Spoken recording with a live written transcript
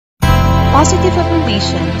Positive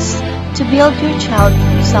affirmations to build your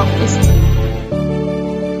child's self-esteem.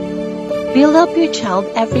 Build up your child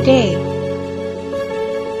every day.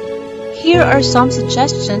 Here are some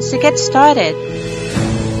suggestions to get started.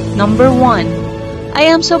 Number 1. I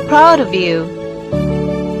am so proud of you.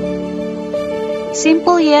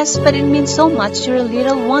 Simple, yes, but it means so much to your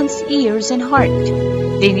little one's ears and heart.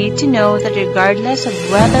 They need to know that regardless of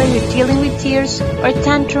whether you're dealing with tears or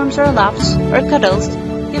tantrums or laughs or cuddles,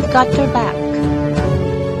 you've got their back.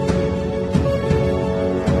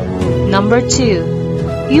 Number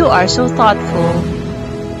 2. You are so thoughtful.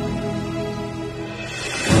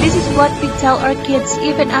 This is what we tell our kids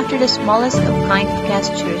even after the smallest of kind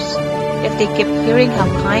gestures. If they keep hearing how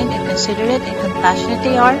kind and considerate and compassionate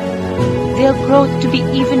they are, they'll grow to be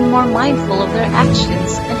even more mindful of their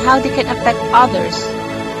actions and how they can affect others.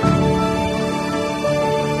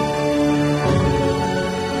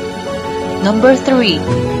 Number 3.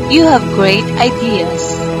 You have great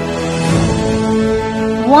ideas.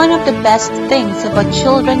 One of the best things about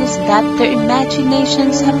children is that their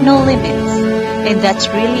imaginations have no limits, and that's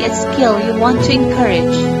really a skill you want to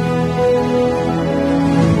encourage.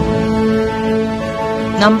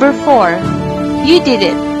 Number 4. You did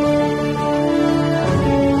it.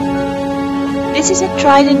 This is a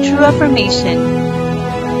tried and true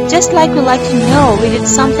affirmation. Just like we like to know we did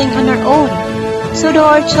something on our own, so do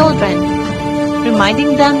our children.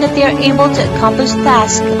 Reminding them that they are able to accomplish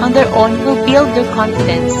tasks on their own will build their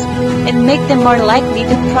confidence and make them more likely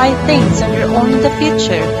to try things on their own in the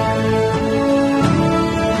future.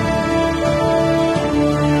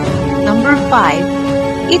 Number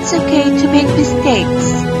 5. It's okay to make mistakes.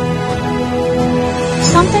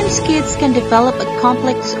 Sometimes kids can develop a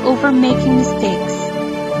complex over making mistakes.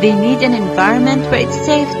 They need an environment where it's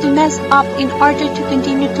safe to mess up in order to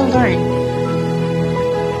continue to learn.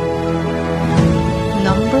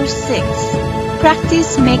 Number 6.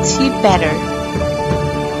 Practice makes you better.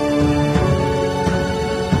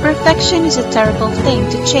 Perfection is a terrible thing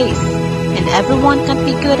to chase, and everyone can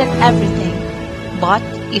be good at everything. But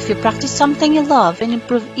if you practice something you love and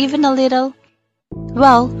improve even a little,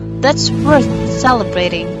 well, that's worth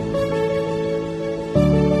celebrating.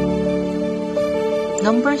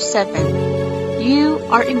 Number 7. You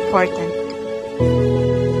are important.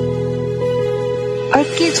 Our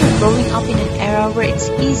kids are growing up in an era where it's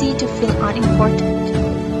easy to feel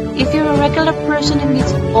unimportant. If you're a regular person who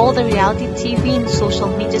meets all the reality TV and social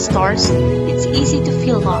media stars, it's easy to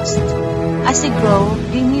feel lost. As they grow,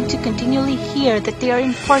 they need to continually hear that they are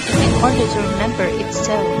important in order to remember it's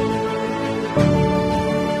so.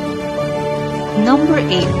 Number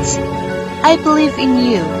 8. I believe in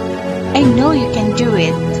you. I know you can do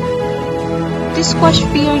it. To squash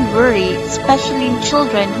fear and worry, especially in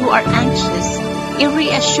children who are anxious, a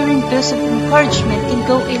reassuring boost of encouragement can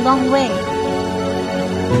go a long way.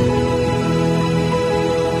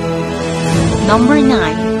 Number 9.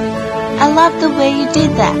 I love the way you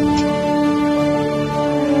did that.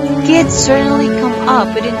 Kids certainly come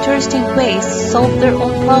up with interesting ways to solve their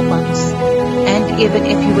own problems. And even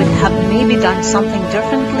if you would have maybe done something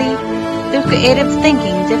differently, their creative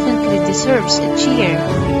thinking definitely deserves a cheer.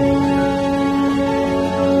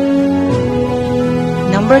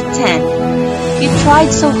 Number 10. You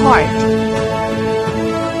tried so hard.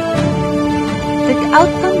 The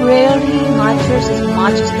outcome rarely matters as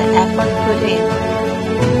much as the effort put in.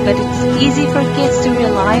 But it's easy for kids to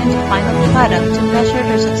rely on the final product to measure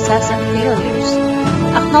their success and failures.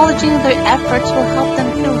 Acknowledging their efforts will help them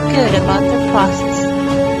feel good about their process.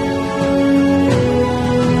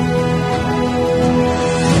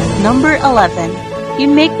 Number 11. You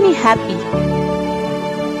make me happy.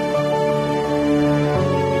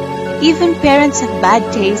 Even parents have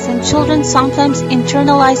bad days, and children sometimes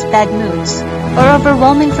internalize bad moods or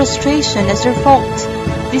overwhelming frustration as their fault.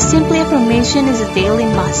 This simple affirmation is a daily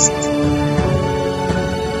must.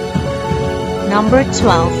 Number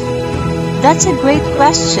 12. That's a great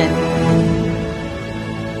question.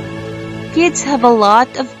 Kids have a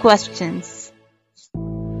lot of questions.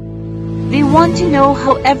 They want to know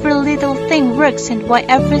how every little thing works and why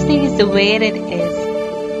everything is the way it is.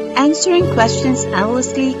 Answering questions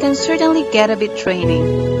endlessly can certainly get a bit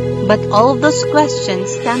draining, but all of those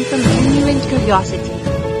questions stem from genuine curiosity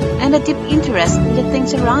and a deep interest in the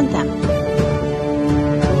things around them.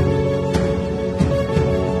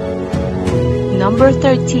 Number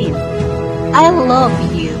 13. I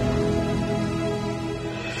love you.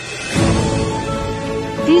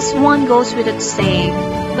 This one goes without saying,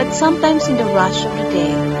 but sometimes in the rush of the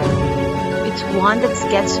day, it's one that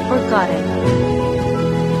gets forgotten.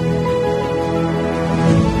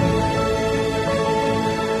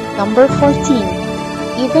 Number 14.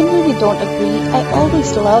 Even when we don't agree, I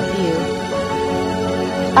always love you.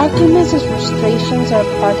 Arguments and frustrations are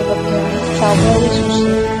a part of a parent-child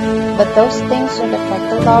relationship, but those things don't affect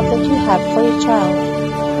the love that you have for your child.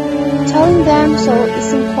 Telling them so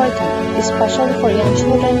is important, especially for young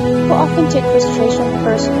children who often take frustration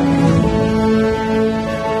personally.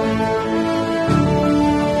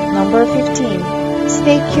 Number 15.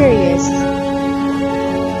 Stay curious.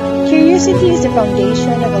 Curiosity is the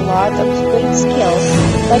foundation of a lot of great skills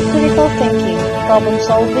like critical thinking, problem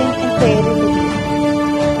solving, and creativity.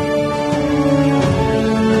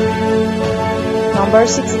 Number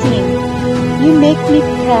 16. You make me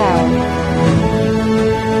proud.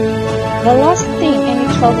 The last thing any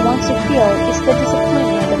child wants to feel is the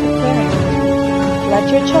disappointment of a parent. Let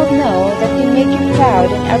your child know that they make you proud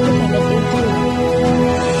in everything that they do.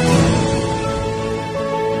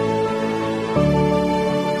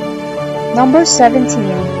 Number 17.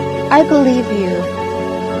 I believe you.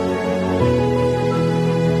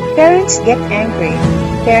 Parents get angry.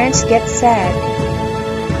 Parents get sad.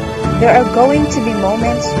 There are going to be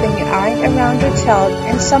moments when you aren't around your child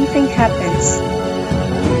and something happens.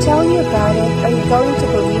 They tell you about it. Are you going to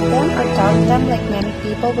believe them or doubt them like many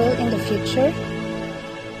people will in the future?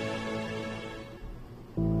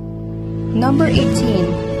 Number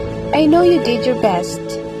 18. I know you did your best.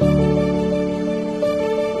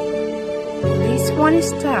 This one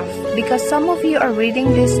is tough because some of you are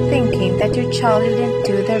reading this thinking that your child didn't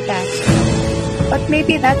do their best. But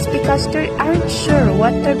maybe that's because they aren't sure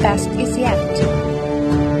what their best is yet.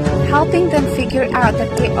 Helping them figure out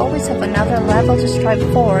that they always have another level to strive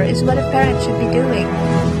for is what a parent should be doing.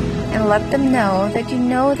 And let them know that you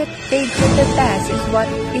know that they did their best is what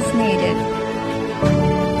is needed.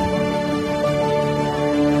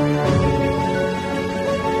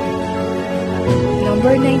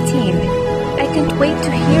 Number 19. I can't wait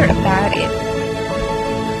to hear about it.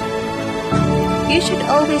 You should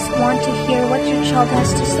always want to hear what your child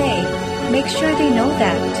has to say. Make sure they know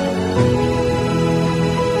that.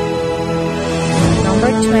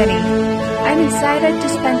 Number 20. I'm excited to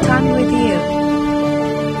spend time with you.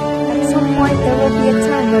 At some point, there will be a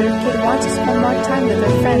time where your kid wants to spend more time with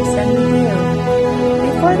their friends than with you.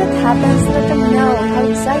 Before that happens, let them know how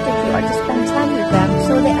excited you are to spend time with them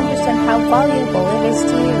so they understand how valuable it is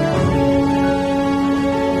to you.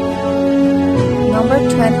 Number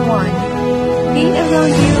 21. Being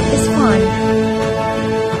around you is fun.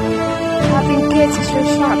 Having kids is your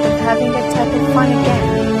shot at having that type of fun again.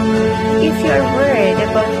 If you are worried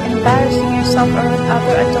about embarrassing yourself around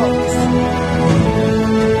other adults.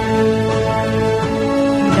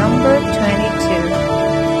 Number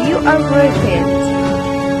 22. You are worth it.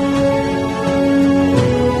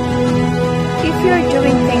 If you are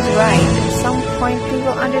doing things right, at some point they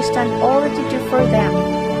will understand all that you do for them.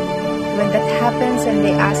 When that happens and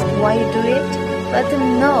they ask why you do it, let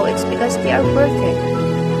them know it's because they are worth it.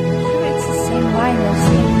 Sure, it's the same line you'll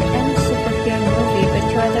see in any superhero movie, but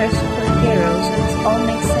you are their superhero, so it all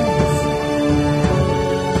makes sense.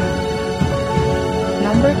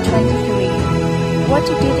 Number 23. What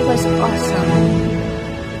you did was awesome.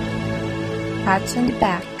 Pats on the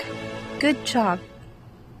back. Good job.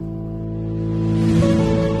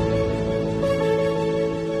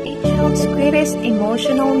 A child's greatest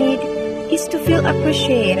emotional need is to feel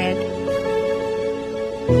appreciated.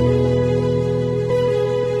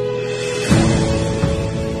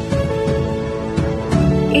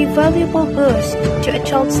 A valuable boost to a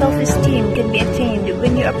child's self-esteem can be attained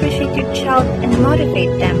when you appreciate your child and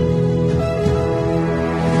motivate them.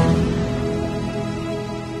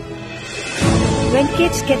 When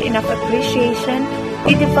kids get enough appreciation,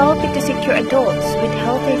 they develop into secure adults with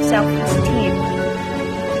healthy self-esteem.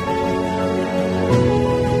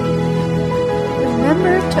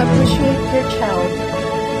 Remember to appreciate your child.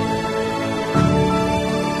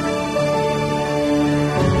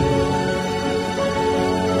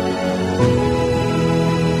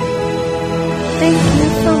 Thank you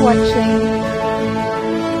for watching.